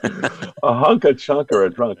 A hunk, a chunk, or a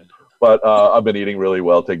drunk. But I've been eating really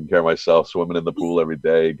well, taking care of myself, swimming in the pool every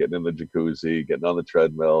day, getting in the jacuzzi, getting on the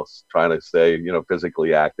treadmill, trying to stay,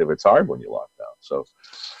 physically active. It's hard when you lock down. So,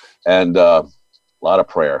 and a lot of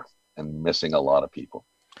prayer and missing a lot of people,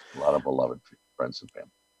 a lot of beloved friends and family.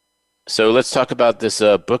 So let's talk about this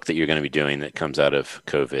book that you're going to be doing that comes out of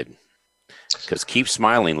COVID. Because Keep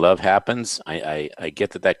Smiling, Love Happens. I get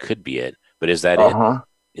that could be it, but is that it?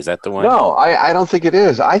 Is that the one? No, I don't think it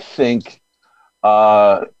is. I think,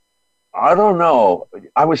 I don't know.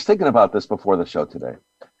 I was thinking about this before the show today,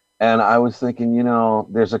 and I was thinking,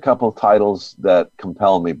 there's a couple of titles that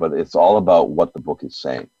compel me, but it's all about what the book is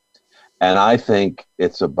saying. And I think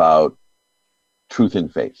it's about truth in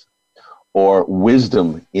faith or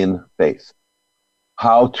wisdom in faith,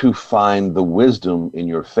 how to find the wisdom in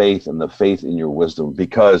your faith and the faith in your wisdom,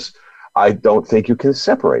 because I don't think you can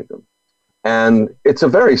separate them. And it's a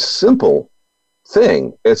very simple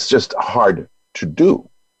thing. It's just hard to do.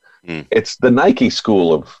 It's the Nike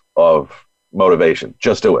school of motivation.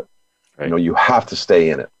 Just do it. Right. You have to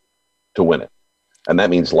stay in it to win it. And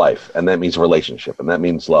that means life, and that means relationship, and that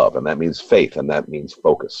means love, and that means faith, and that means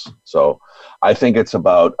focus. So I think it's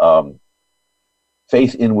about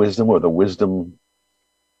faith in wisdom, or the wisdom.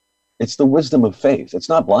 It's the wisdom of faith. It's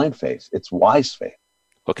not blind faith. It's wise faith.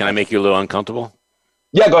 Well, can I make you a little uncomfortable?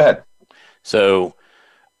 Yeah, go ahead. So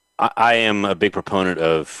I am a big proponent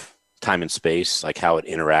of time and space, like how it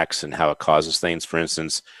interacts and how it causes things. For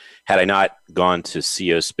instance, had I not gone to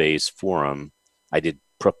CO Space Forum, I did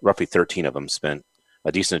roughly 13 of them, spent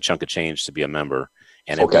a decent chunk of change to be a member.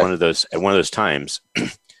 And at one of those times,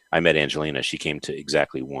 I met Angelina. She came to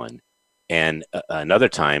exactly one. And another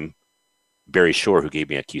time, Barry Shore, who gave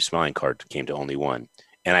me a Keep Smiling card, came to only one.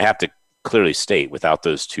 And I have to clearly state, without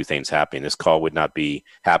those two things happening, this call would not be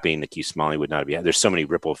happening. The Keep Smiling would not be. There's so many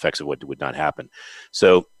ripple effects of what would not happen.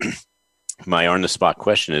 So my on-the-spot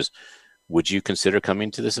question is, would you consider coming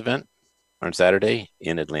to this event on Saturday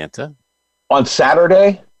in Atlanta? On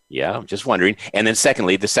Saturday? Yeah, I'm just wondering. And then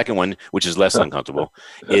secondly, the second one, which is less uncomfortable,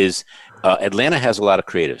 is Atlanta has a lot of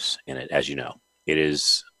creatives in it, as you know. It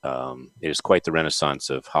is quite the renaissance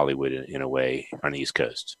of Hollywood in a way on the East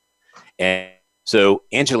Coast. And so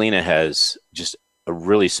Angelina has just a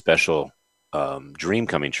really special dream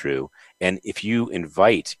coming true. And if you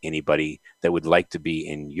invite anybody that would like to be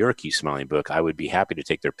in your Keep Smiling book, I would be happy to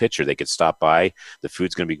take their picture. They could stop by. The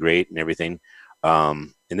food's going to be great and everything.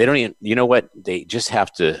 And they don't even, you know what? They just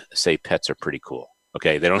have to say pets are pretty cool.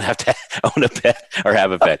 Okay. They don't have to own a pet or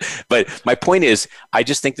have a pet. But my point is, I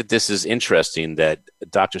just think that this is interesting that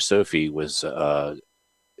Dr. Sophie was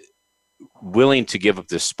willing to give up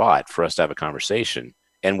this spot for us to have a conversation.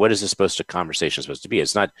 And what is this conversation supposed to be?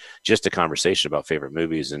 It's not just a conversation about favorite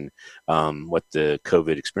movies and what the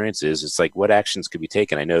COVID experience is. It's like, what actions could be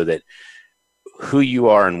taken? I know that who you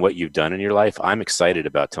are and what you've done in your life, I'm excited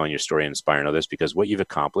about telling your story and inspiring others, because what you've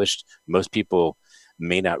accomplished, most people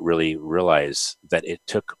may not really realize that it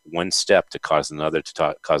took one step to cause another,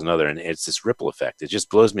 and it's this ripple effect. It just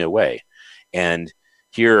blows me away. And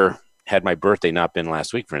here, had my birthday not been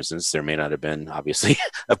last week, for instance, there may not have been, obviously,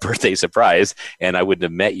 a birthday surprise, and I wouldn't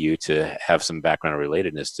have met you to have some background or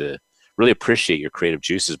relatedness to really appreciate your creative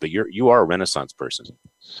juices. But you are a Renaissance person.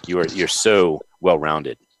 You're so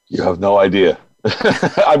well-rounded. You have no idea.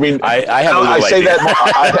 I mean, I have. I say idea.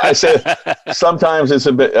 I say sometimes it's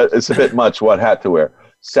a bit much. What hat to wear?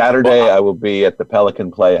 Saturday, I will be at the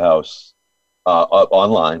Pelican Playhouse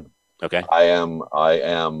online. Okay. I am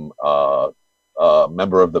a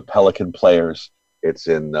member of the Pelican Players. It's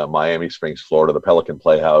in Miami Springs, Florida. The Pelican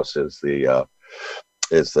Playhouse is the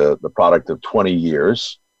product of 20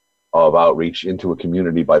 years of outreach into a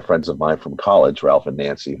community by friends of mine from college, Ralph and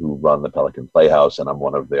Nancy, who run the Pelican Playhouse, and I'm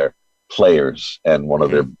one of their players and one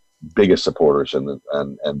of their biggest supporters and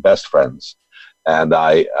best friends. And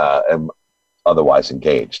I am otherwise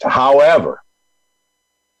engaged. However,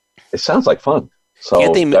 it sounds like fun.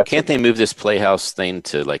 So can't they move this Playhouse thing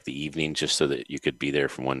to like the evening just so that you could be there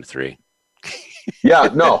from 1 to 3? Yeah,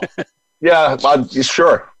 no. Yeah,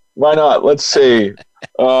 sure. Why not? Let's see.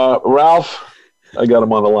 Ralph, I got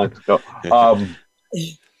him on the line. No.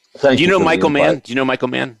 Thank Do you know Michael Mann? Do you know Michael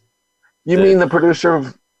Mann? You mean the producer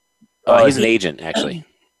of... he's an agent, actually.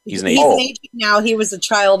 He's an agent now. He was a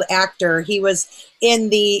child actor. He was in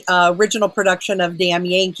the original production of Damn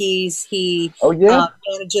Yankees. He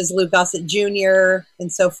manages Lou Gossett Jr.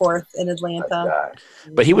 and so forth in Atlanta.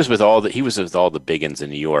 But he was with all the big uns in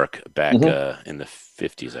New York back in the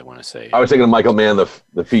 50s, I want to say. I was thinking of Michael Mann,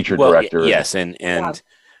 the feature director. Yes, and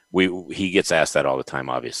he gets asked that all the time,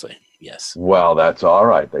 obviously. Yes. Well, that's all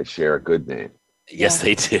right. They share a good name. Yes,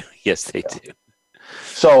 they do. Yes, they do.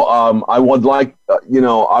 So I would like,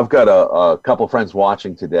 I've got a couple of friends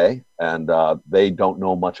watching today, and they don't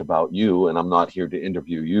know much about you, and I'm not here to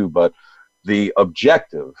interview you, but the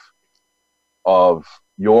objective of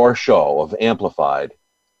your show, of Amplified,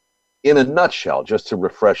 in a nutshell, just to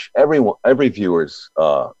refresh every viewer's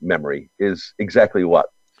memory, is exactly what?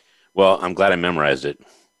 Well, I'm glad I memorized it.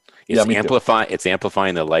 It's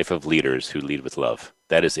amplifying the life of leaders who lead with love.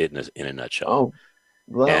 That is it in a nutshell. Oh.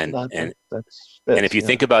 Well, and if you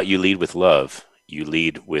think about you lead with love, you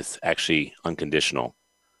lead with actually unconditional,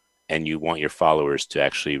 and you want your followers to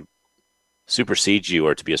actually supersede you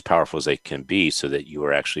or to be as powerful as they can be, so that you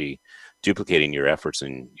are actually duplicating your efforts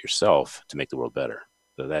and yourself to make the world better.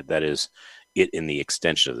 So that is it in the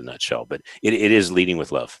extension of the nutshell. But it is leading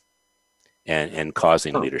with love and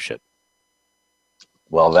causing leadership.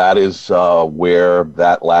 Well, that is where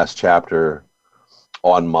that last chapter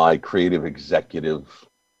on my creative executive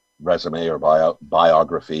resume or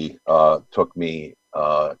biography took me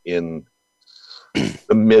in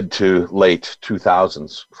the mid to late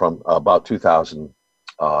 2000s, from about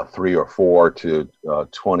 2003 or 4 to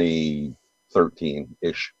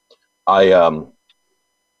 2013-ish.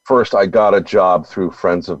 First, I got a job through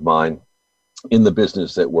friends of mine in the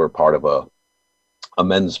business that were part of a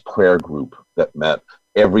men's prayer group that met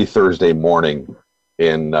every Thursday morning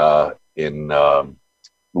in on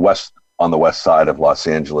the west side of Los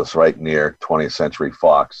Angeles, right near 20th Century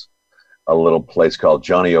Fox, a little place called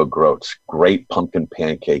Johnny O'Groats. Great pumpkin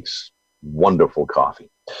pancakes, wonderful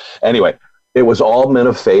coffee. Anyway, it was all men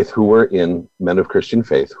of faith men of Christian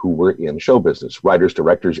faith who were in show business, writers,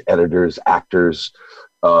 directors, editors, actors,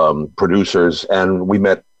 producers, and we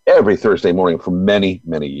met every Thursday morning for many,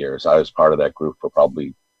 many years. I was part of that group for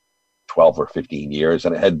probably 12 or 15 years,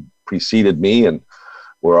 and it had preceded me, and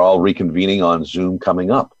we're all reconvening on Zoom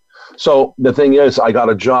coming up. So the thing is, I got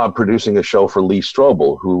a job producing a show for Lee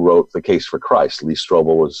Strobel, who wrote The Case for Christ. Lee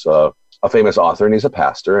Strobel was a famous author, and he's a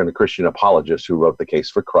pastor and a Christian apologist who wrote The Case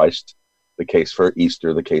for Christ, The Case for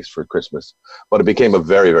Easter, The Case for Christmas. But it became a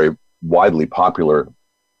very, very widely popular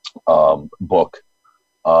book.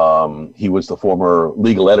 He was the former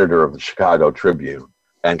legal editor of the Chicago Tribune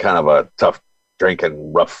and kind of a tough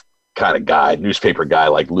drinking, rough kind of guy, newspaper guy,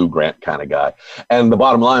 like Lou Grant kind of guy. And the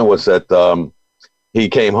bottom line was that he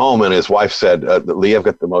came home and his wife said, Lee, I've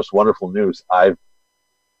got the most wonderful news. I've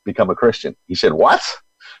become a Christian. He said, what?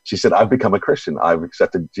 She said, I've become a Christian. I've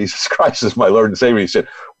accepted Jesus Christ as my Lord and Savior. He said,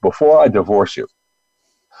 before I divorce you,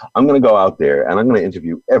 I'm going to go out there and I'm going to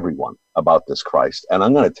interview everyone about this Christ. And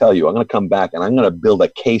I'm going to tell you, I'm going to come back and I'm going to build a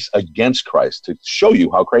case against Christ to show you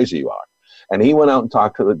how crazy you are. And he went out and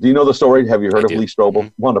talked to do you know the story? Have you heard of Lee Strobel? Mm-hmm.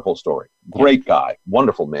 Wonderful story. Great guy.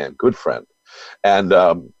 Wonderful man. Good friend. And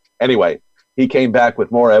anyway, he came back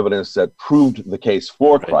with more evidence that proved the case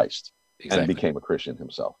for Christ and became a Christian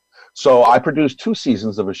himself. So I produced 2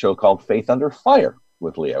 seasons of a show called Faith Under Fire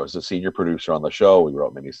with Lee. I was a senior producer on the show. We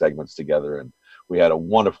wrote many segments together, and we had a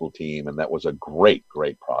wonderful team, and that was a great,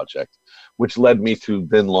 great project, which led me to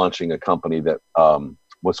then launching a company that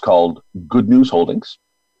was called Good News Holdings.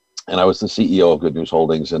 And I was the CEO of Good News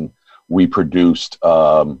Holdings, and we produced,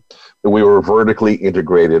 we were a vertically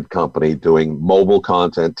integrated company doing mobile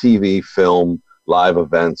content, TV, film, live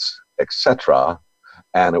events, etc.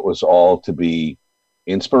 And it was all to be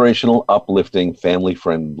inspirational, uplifting,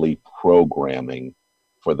 family-friendly programming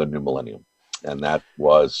for the new millennium. And that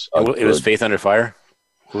was... It was Faith Under Fire?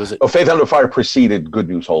 Who was it? Oh, Faith Under Fire preceded Good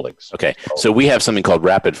News Holdings. Okay, so we have something called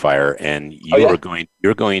Rapid Fire, and you're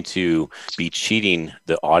going to be cheating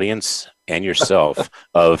the audience and yourself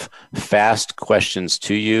of fast questions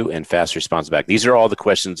to you and fast response back. These are all the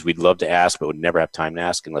questions we'd love to ask, but would never have time to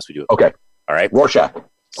ask unless we do it. Okay. All right. Rorschach.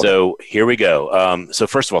 So here we go. So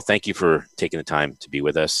first of all, thank you for taking the time to be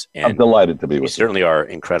with us. And I'm delighted to be with you. You certainly are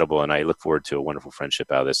incredible, and I look forward to a wonderful friendship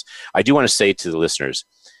out of this. I do want to say to the listeners,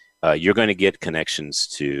 you're going to get connections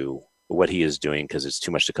to what he is doing because it's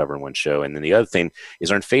too much to cover in one show. And then the other thing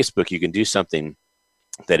is on Facebook, you can do something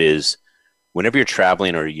that is whenever you're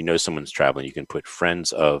traveling or you know someone's traveling, you can put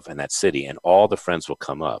friends of in that city and all the friends will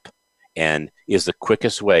come up and is the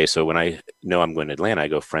quickest way. So when I know I'm going to Atlanta, I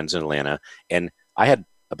go friends in Atlanta, and I had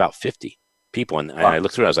about 50 people. And I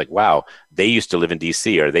looked through, I was like, wow, they used to live in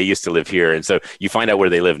DC or they used to live here. And so you find out where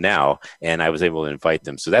they live now, and I was able to invite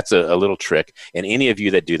them. So that's a little trick. And any of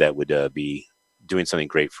you that do that would be doing something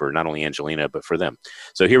great for not only Angelina, but for them.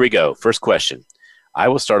 So here we go. First question. I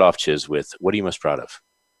will start off, Chiz, with what are you most proud of?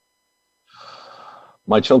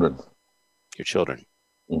 My children. Your children.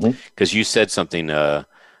 Because you said something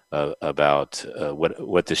about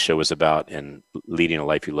what this show is about and leading a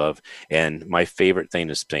life you love. And my favorite thing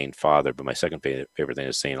is saying father, but my second favorite thing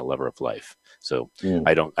is saying a lover of life. So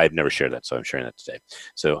I've never shared that, so I'm sharing that today.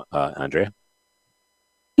 So Andrea?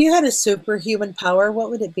 If you had a superhuman power, what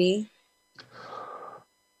would it be?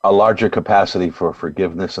 A larger capacity for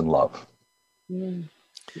forgiveness and love.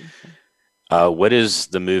 What is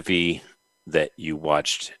the movie that you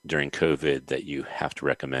watched during COVID that you have to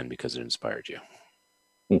recommend because it inspired you?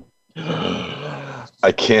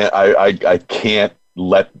 I can't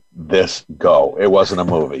let this go. It wasn't a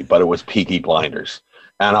movie, but it was Peaky Blinders.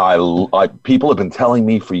 And I people have been telling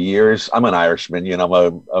me for years, I'm an Irishman, I'm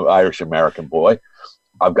an Irish American boy.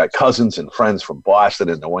 I've got cousins and friends from Boston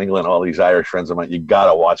and New England, all these Irish friends of mine. You got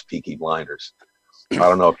to watch Peaky Blinders. I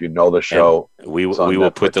don't know if you know the show. And we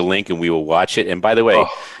will put the link and we will watch it. And by the way,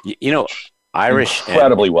 Irish.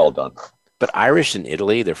 Incredibly well done. But Irish and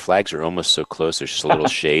Italy, their flags are almost so close. There's just a little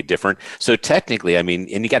shade different. So technically, and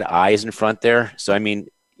you got eyes in front there. So,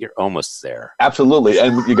 you're almost there. Absolutely.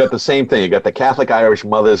 And you got the same thing. You got the Catholic Irish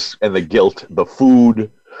mothers and the guilt, the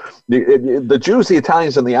food. The Jews, the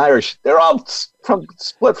Italians, and the Irish, they're all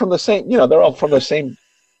split from the same, they're all from the same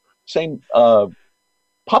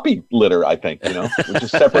puppy litter, I think, which is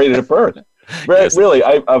separated at birth. Yes. Really,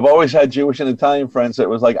 I've always had Jewish and Italian friends that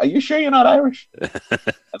was like, are you sure you're not Irish?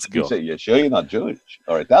 That's cool. You say, you sure you're not Jewish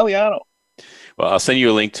or Italiano? Well, I'll send you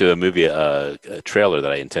a link to a movie, a trailer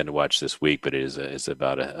that I intend to watch this week, but it's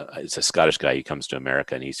about it's a Scottish guy. He comes to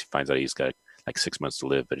America and he finds out he's got like 6 months to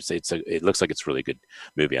live, but it looks like it's a really good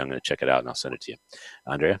movie. I'm going to check it out and I'll send it to you.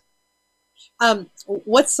 Andrea?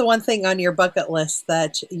 What's the one thing on your bucket list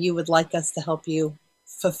that you would like us to help you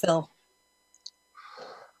fulfill?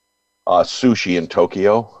 Sushi in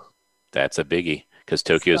Tokyo. That's a biggie because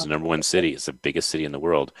Tokyo is the #1 city. It's the biggest city in the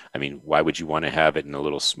world. Why would you want to have it in a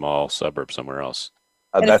little small suburb somewhere else?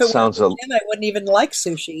 That sounds. I wouldn't even like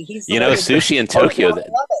sushi. Sushi in Tokyo.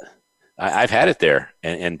 I've had it there,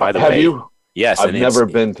 and by the way, have you? Yes, I've never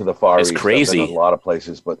been to the Far East. It's crazy. I've been in a lot of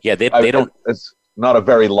places, but yeah, they don't. It's not a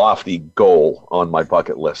very lofty goal on my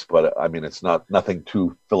bucket list, but it's nothing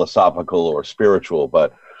too philosophical or spiritual,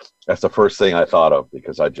 but that's the first thing I thought of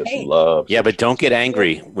because I just love. Yeah, but don't get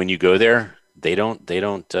angry when you go there. They don't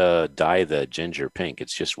dye the ginger pink.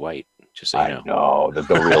 It's just white. Just so you know. I know,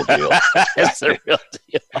 the real deal. It's the real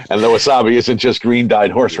deal. And the wasabi isn't just green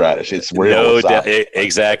dyed horseradish. It's real wasabi.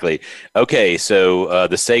 Exactly. Okay, so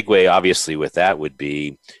the segue obviously with that would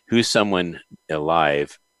be who's someone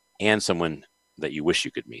alive and someone that you wish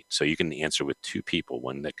you could meet. So you can answer with two people,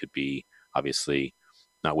 one that could be obviously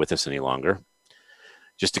not with us any longer,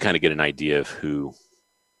 just to kind of get an idea of who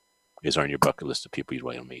is on your bucket list of people you'd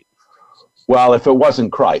want to meet. Well, if it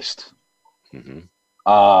wasn't Christ,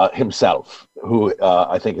 himself, who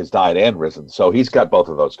I think has died and risen, so he's got both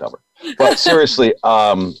of those covered. But seriously,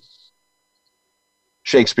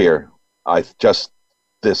 Shakespeare,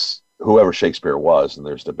 whoever Shakespeare was, and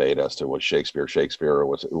there's debate as to was Shakespeare or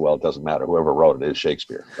was it, well, it doesn't matter. Whoever wrote it is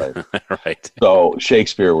Shakespeare, right? Right. So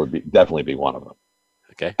Shakespeare would definitely be one of them.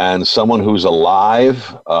 Okay. And someone who's alive,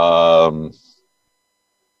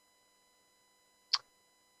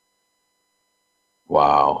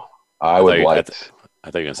 wow. I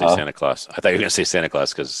thought you were going to say Santa Claus. I thought you were going to say Santa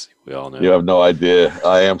Claus because we all know. You have no idea.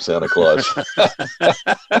 I am Santa Claus.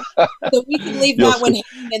 So we can leave that one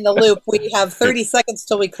in the loop. We have 30 seconds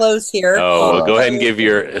till we close here. Oh, well, go ahead and give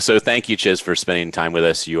So thank you, Chiz, for spending time with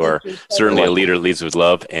us. You are certainly a leader that leads with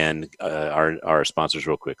love. And our sponsors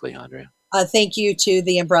real quickly, Andrea. Thank you to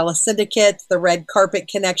the Umbrella Syndicate, the Red Carpet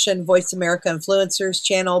Connection, Voice America Influencers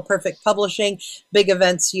Channel, Perfect Publishing, Big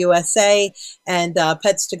Events USA, and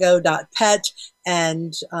pets2go.pet.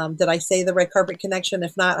 And did I say the Red Carpet Connection?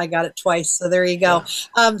 If not, I got it twice. So there you go.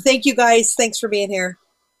 Thank you, guys. Thanks for being here.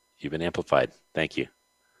 You've been amplified. Thank you.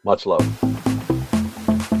 Much love.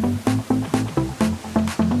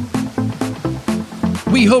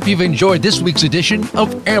 We hope you've enjoyed this week's edition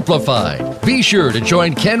of Amplified. Be sure to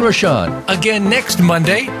join Ken Rochon again next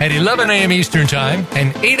Monday at 11 a.m. Eastern Time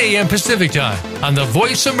and 8 a.m. Pacific Time on the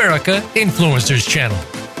Voice America Influencers Channel.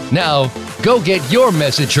 Now, go get your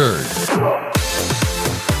message heard.